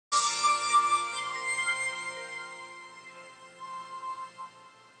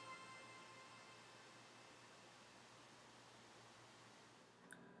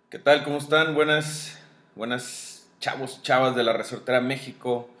¿Qué tal? ¿Cómo están? Buenas chavos, chavas de la Resortera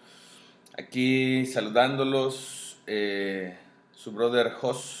México. Aquí saludándolos, su brother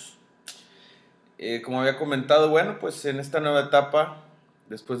Jos. Como había comentado, bueno, pues en esta nueva etapa,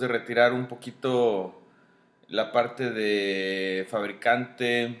 después de retirar un poquito la parte de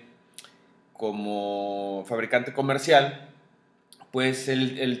fabricante como fabricante comercial, pues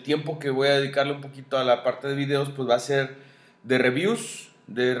el tiempo que voy a dedicarle un poquito a la parte de videos, pues va a ser de reviews,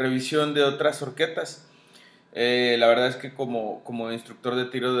 de revisión de otras horquetas. La verdad es que como instructor de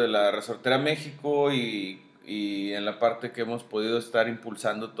tiro de la Resortera México y en la parte que hemos podido estar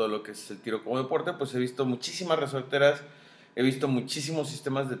impulsando todo lo que es el tiro como deporte, pues he visto muchísimas resorteras, he visto muchísimos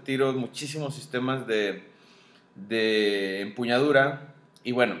sistemas de tiro, muchísimos sistemas de empuñadura.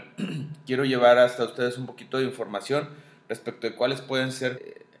 Y bueno, quiero llevar hasta ustedes un poquito de información respecto de cuáles pueden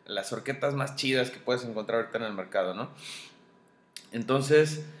ser las horquetas más chidas que puedes encontrar ahorita en el mercado, ¿no?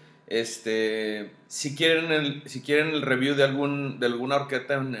 Entonces, si quieren el review de alguna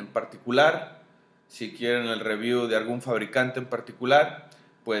horqueta en particular, si quieren el review de algún fabricante en particular,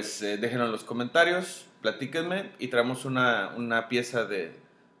 pues déjenlo en los comentarios, platíquenme y traemos una pieza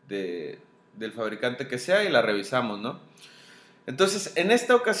del fabricante que sea y la revisamos, ¿no? Entonces, en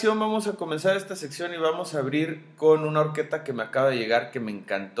esta ocasión vamos a comenzar esta sección y vamos a abrir con una horqueta que me acaba de llegar, que me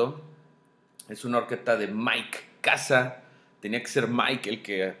encantó. Es una horqueta de MikeCaza. Tenía que ser Mike el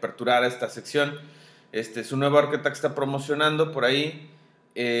que aperturara esta sección. Es una nueva horqueta que está promocionando por ahí.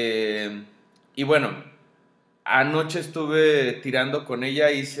 Y bueno, anoche estuve tirando con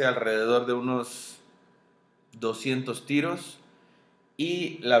ella. Hice alrededor de unos 200 tiros.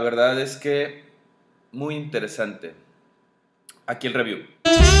 Y la verdad es que muy interesante. Aquí el review.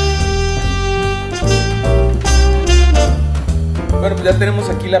 Bueno, pues ya tenemos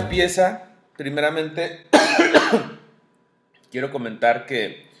aquí la pieza. Primeramente, quiero comentar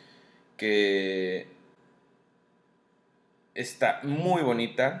que está muy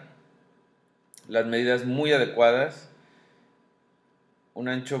bonita, las medidas muy adecuadas, un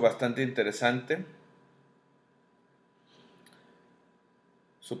ancho bastante interesante,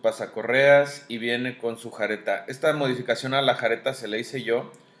 su pasacorreas y viene con su jareta. Esta modificación a la jareta se la hice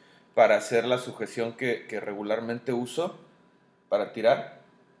yo para hacer la sujeción que regularmente uso para tirar.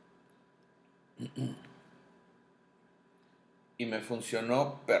 Y me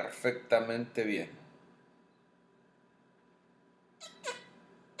funcionó perfectamente bien.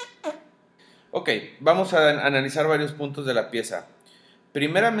 Ok, vamos a analizar varios puntos de la pieza.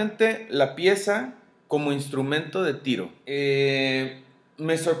 Primeramente, la pieza como instrumento de tiro.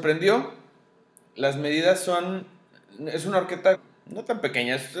 Me sorprendió. Las medidas son... Es una horqueta no tan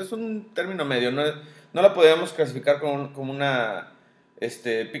pequeña, es un término medio. No la podemos clasificar como una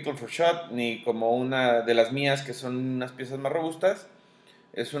pickle for shot, ni como una de las mías, que son unas piezas más robustas.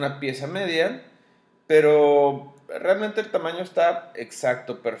 Es una pieza media, pero realmente el tamaño está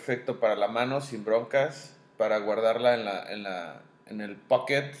exacto, perfecto para la mano, sin broncas, para guardarla en el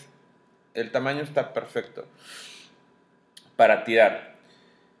pocket. El tamaño está perfecto para tirar.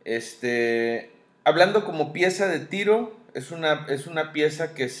 Hablando como pieza de tiro, es una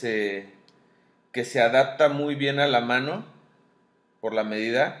pieza que se adapta muy bien a la mano por la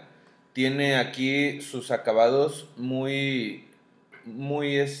medida. Tiene aquí sus acabados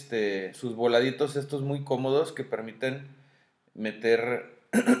sus voladitos estos muy cómodos que permiten meter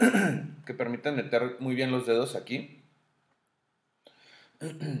muy bien los dedos aquí.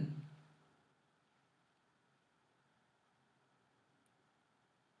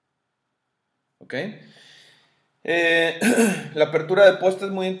 ¿Ok? La apertura de puesta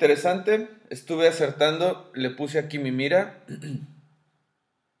es muy interesante. Estuve acertando, le puse aquí mi mira.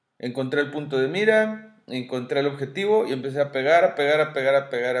 Encontré el punto de mira, encontré el objetivo y empecé a pegar, a pegar, a pegar, a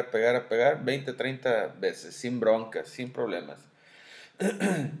pegar, a pegar, a pegar 20, 30 veces, sin broncas, sin problemas.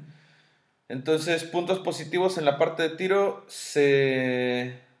 Entonces, puntos positivos en la parte de tiro,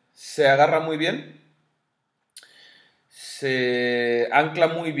 se agarra muy bien, se ancla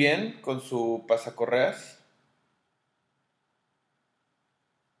muy bien con su pasacorreas.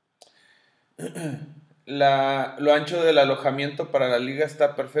 Lo ancho del alojamiento para la liga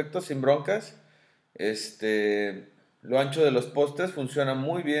está perfecto, sin broncas. Lo ancho de los postes funciona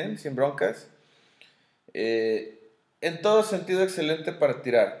muy bien, sin broncas. En todo sentido, excelente para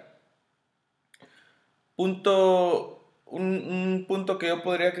tirar. Un punto que yo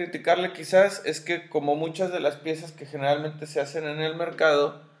podría criticarle quizás es que, como muchas de las piezas que generalmente se hacen en el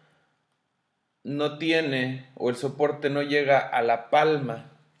mercado, no tiene, o el soporte no llega a la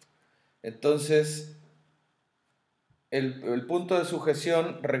palma. Entonces, el punto de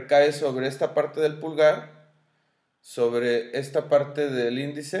sujeción recae sobre esta parte del pulgar, sobre esta parte del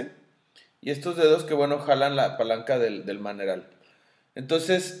índice y estos dedos que, bueno, jalan la palanca del maneral.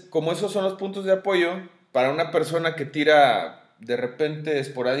 Entonces, como esos son los puntos de apoyo, para una persona que tira de repente,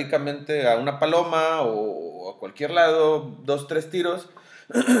 esporádicamente, a una paloma o a cualquier lado, 2, 3 tiros,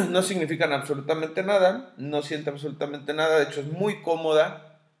 no significan absolutamente nada, no siente absolutamente nada, de hecho es muy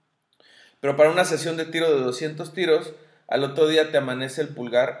cómoda, pero para una sesión de tiro de 200 tiros, al otro día te amanece el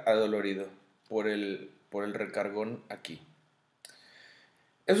pulgar adolorido por el recargón aquí.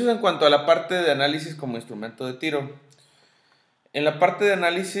 Eso es en cuanto a la parte de análisis como instrumento de tiro. En la parte de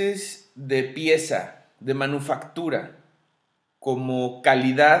análisis de pieza, de manufactura, como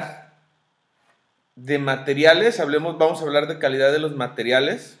calidad de materiales, vamos a hablar de calidad de los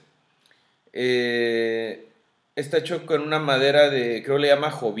materiales. Está hecho con una madera de, creo le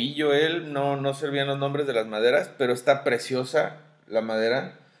llama jovillo él, no sé bien los nombres de las maderas, pero está preciosa la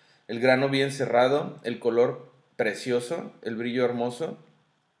madera, el grano bien cerrado, el color precioso, el brillo hermoso,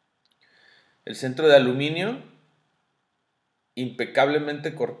 el centro de aluminio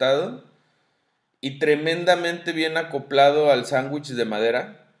impecablemente cortado y tremendamente bien acoplado al sándwich de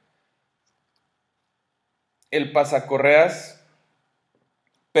madera. El pasacorreas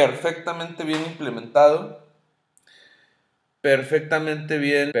perfectamente bien implementado, perfectamente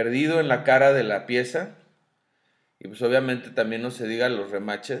bien perdido en la cara de la pieza. Y pues obviamente también no se diga los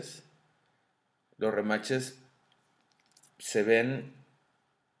remaches. Los remaches se ven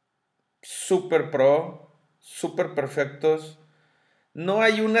súper pro, súper perfectos. No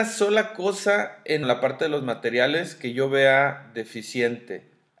hay una sola cosa en la parte de los materiales que yo vea deficiente.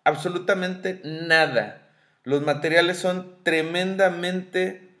 Absolutamente nada. Los materiales son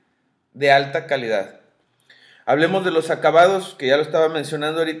tremendamente de alta calidad. Hablemos de los acabados, que ya lo estaba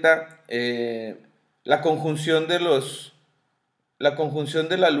mencionando ahorita. La conjunción del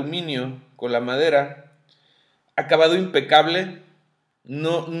aluminio con la madera. Acabado impecable.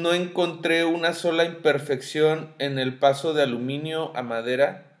 No encontré una sola imperfección en el paso de aluminio a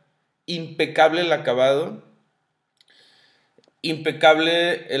madera. Impecable el acabado.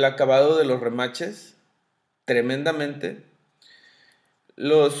 Impecable el acabado de los remaches. Tremendamente.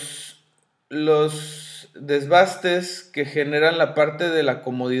 Los desbastes que generan la parte de la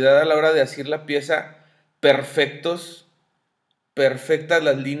comodidad a la hora de asir la pieza, perfectos. Perfectas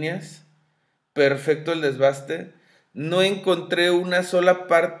las líneas. Perfecto el desbaste. No encontré una sola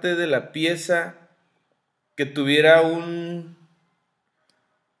parte de la pieza que tuviera un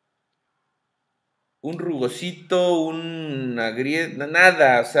rugosito, una grieta,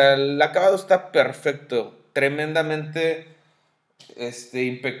 nada. O sea, el acabado está perfecto, tremendamente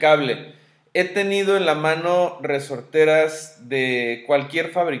impecable. He tenido en la mano resorteras de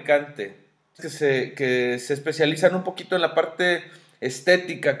cualquier fabricante que se especializan un poquito en la parte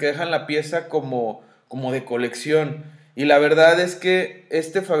estética, que dejan la pieza como de colección. Y la verdad es que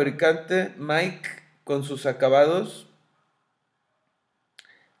este fabricante, Mike, con sus acabados,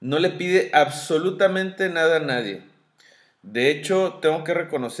 no le pide absolutamente nada a nadie. De hecho, tengo que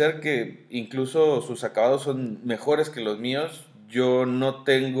reconocer que incluso sus acabados son mejores que los míos. Yo no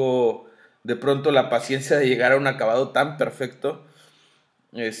tengo de pronto la paciencia de llegar a un acabado tan perfecto.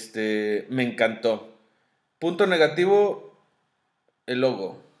 Me encantó. Punto negativo, el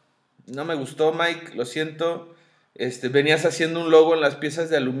logo. No me gustó, Mike, lo siento. Venías haciendo un logo en las piezas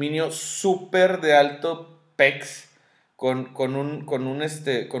de aluminio súper de alto pex, con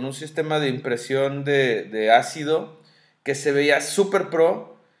un sistema de impresión de ácido que se veía súper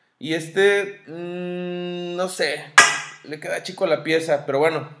pro. Y no sé, le queda chico a la pieza, pero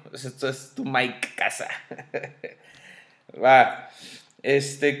bueno, esto es tu MikeCaza. Va.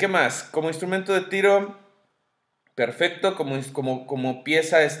 ¿Qué más? Como instrumento de tiro, perfecto. Como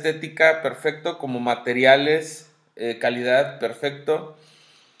pieza estética, perfecto. Como materiales, calidad, perfecto.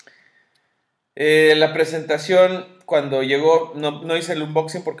 La presentación, cuando llegó, no hice el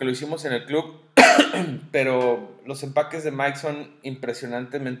unboxing porque lo hicimos en el club, pero los empaques de Mike son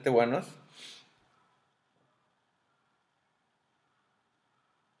impresionantemente buenos.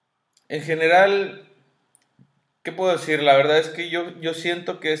 En general, ¿qué puedo decir? La verdad es que yo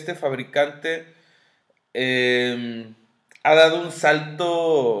siento que este fabricante ha dado un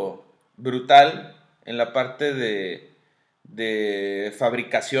salto brutal en la parte de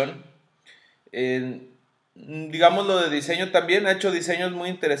fabricación. Digamos lo de diseño también, ha hecho diseños muy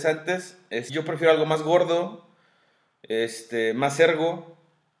interesantes. Yo prefiero algo más gordo, más ergo,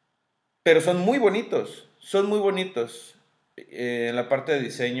 pero son muy bonitos, son muy bonitos. En la parte de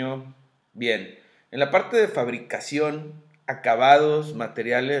diseño, bien. En la parte de fabricación, acabados,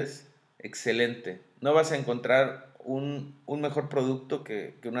 materiales, excelente. No vas a encontrar un mejor producto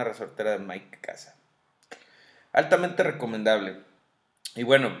que una resortera de MikeCaza. altamente recomendable. Y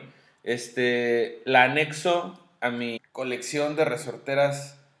bueno, la anexo a mi colección de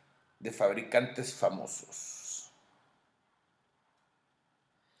resorteras de fabricantes famosos.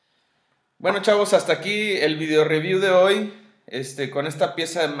 Bueno, chavos, hasta aquí el video review de hoy. Con esta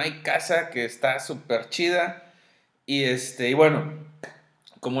pieza de MikeCaza que está súper chida. Y bueno,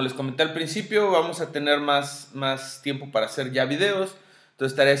 como les comenté al principio, vamos a tener más tiempo para hacer ya videos.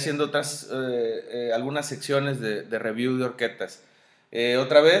 Entonces estaré haciendo algunas secciones de review de horquetas.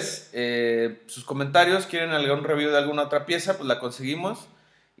 Otra vez, sus comentarios, quieren algún review de alguna otra pieza, pues la conseguimos.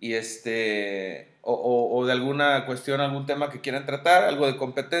 Y o de alguna cuestión, algún tema que quieran tratar, algo de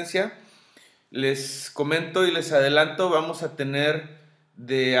competencia. Les comento y les adelanto, vamos a tener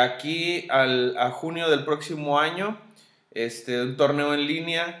de aquí a junio del próximo año un torneo en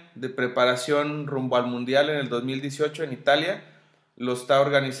línea de preparación rumbo al Mundial en el 2018 en Italia. Lo está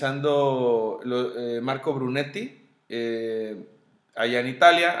organizando Marco Brunetti allá en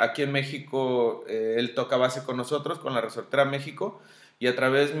Italia. Aquí en México él toca base con nosotros, con la Resortera México, y a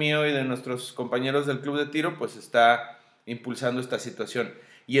través mío y de nuestros compañeros del club de tiro pues está impulsando esta situación.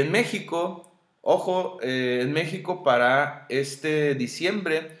 Y en México, ojo, en México para este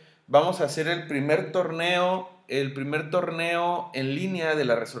diciembre vamos a hacer el primer torneo en línea de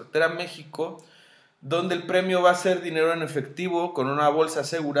la Resortera México, donde el premio va a ser dinero en efectivo con una bolsa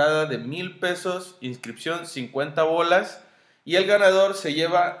asegurada de 1,000 pesos, inscripción 50 bolas, y el ganador se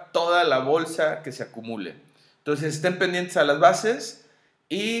lleva toda la bolsa que se acumule. Entonces estén pendientes a las bases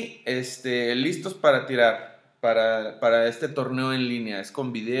y listos para tirar para este torneo en línea. Es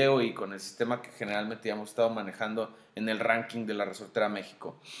con video y con el sistema que generalmente ya hemos estado manejando en el ranking de la Resortera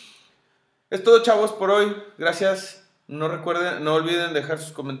México. Es todo, chavos, por hoy. Gracias. No olviden dejar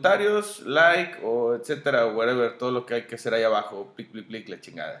sus comentarios, like o etcétera, o whatever, todo lo que hay que hacer ahí abajo. Plic, plic, plic, la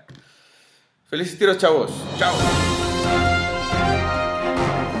chingada. Felices tiros, chavos. Chao.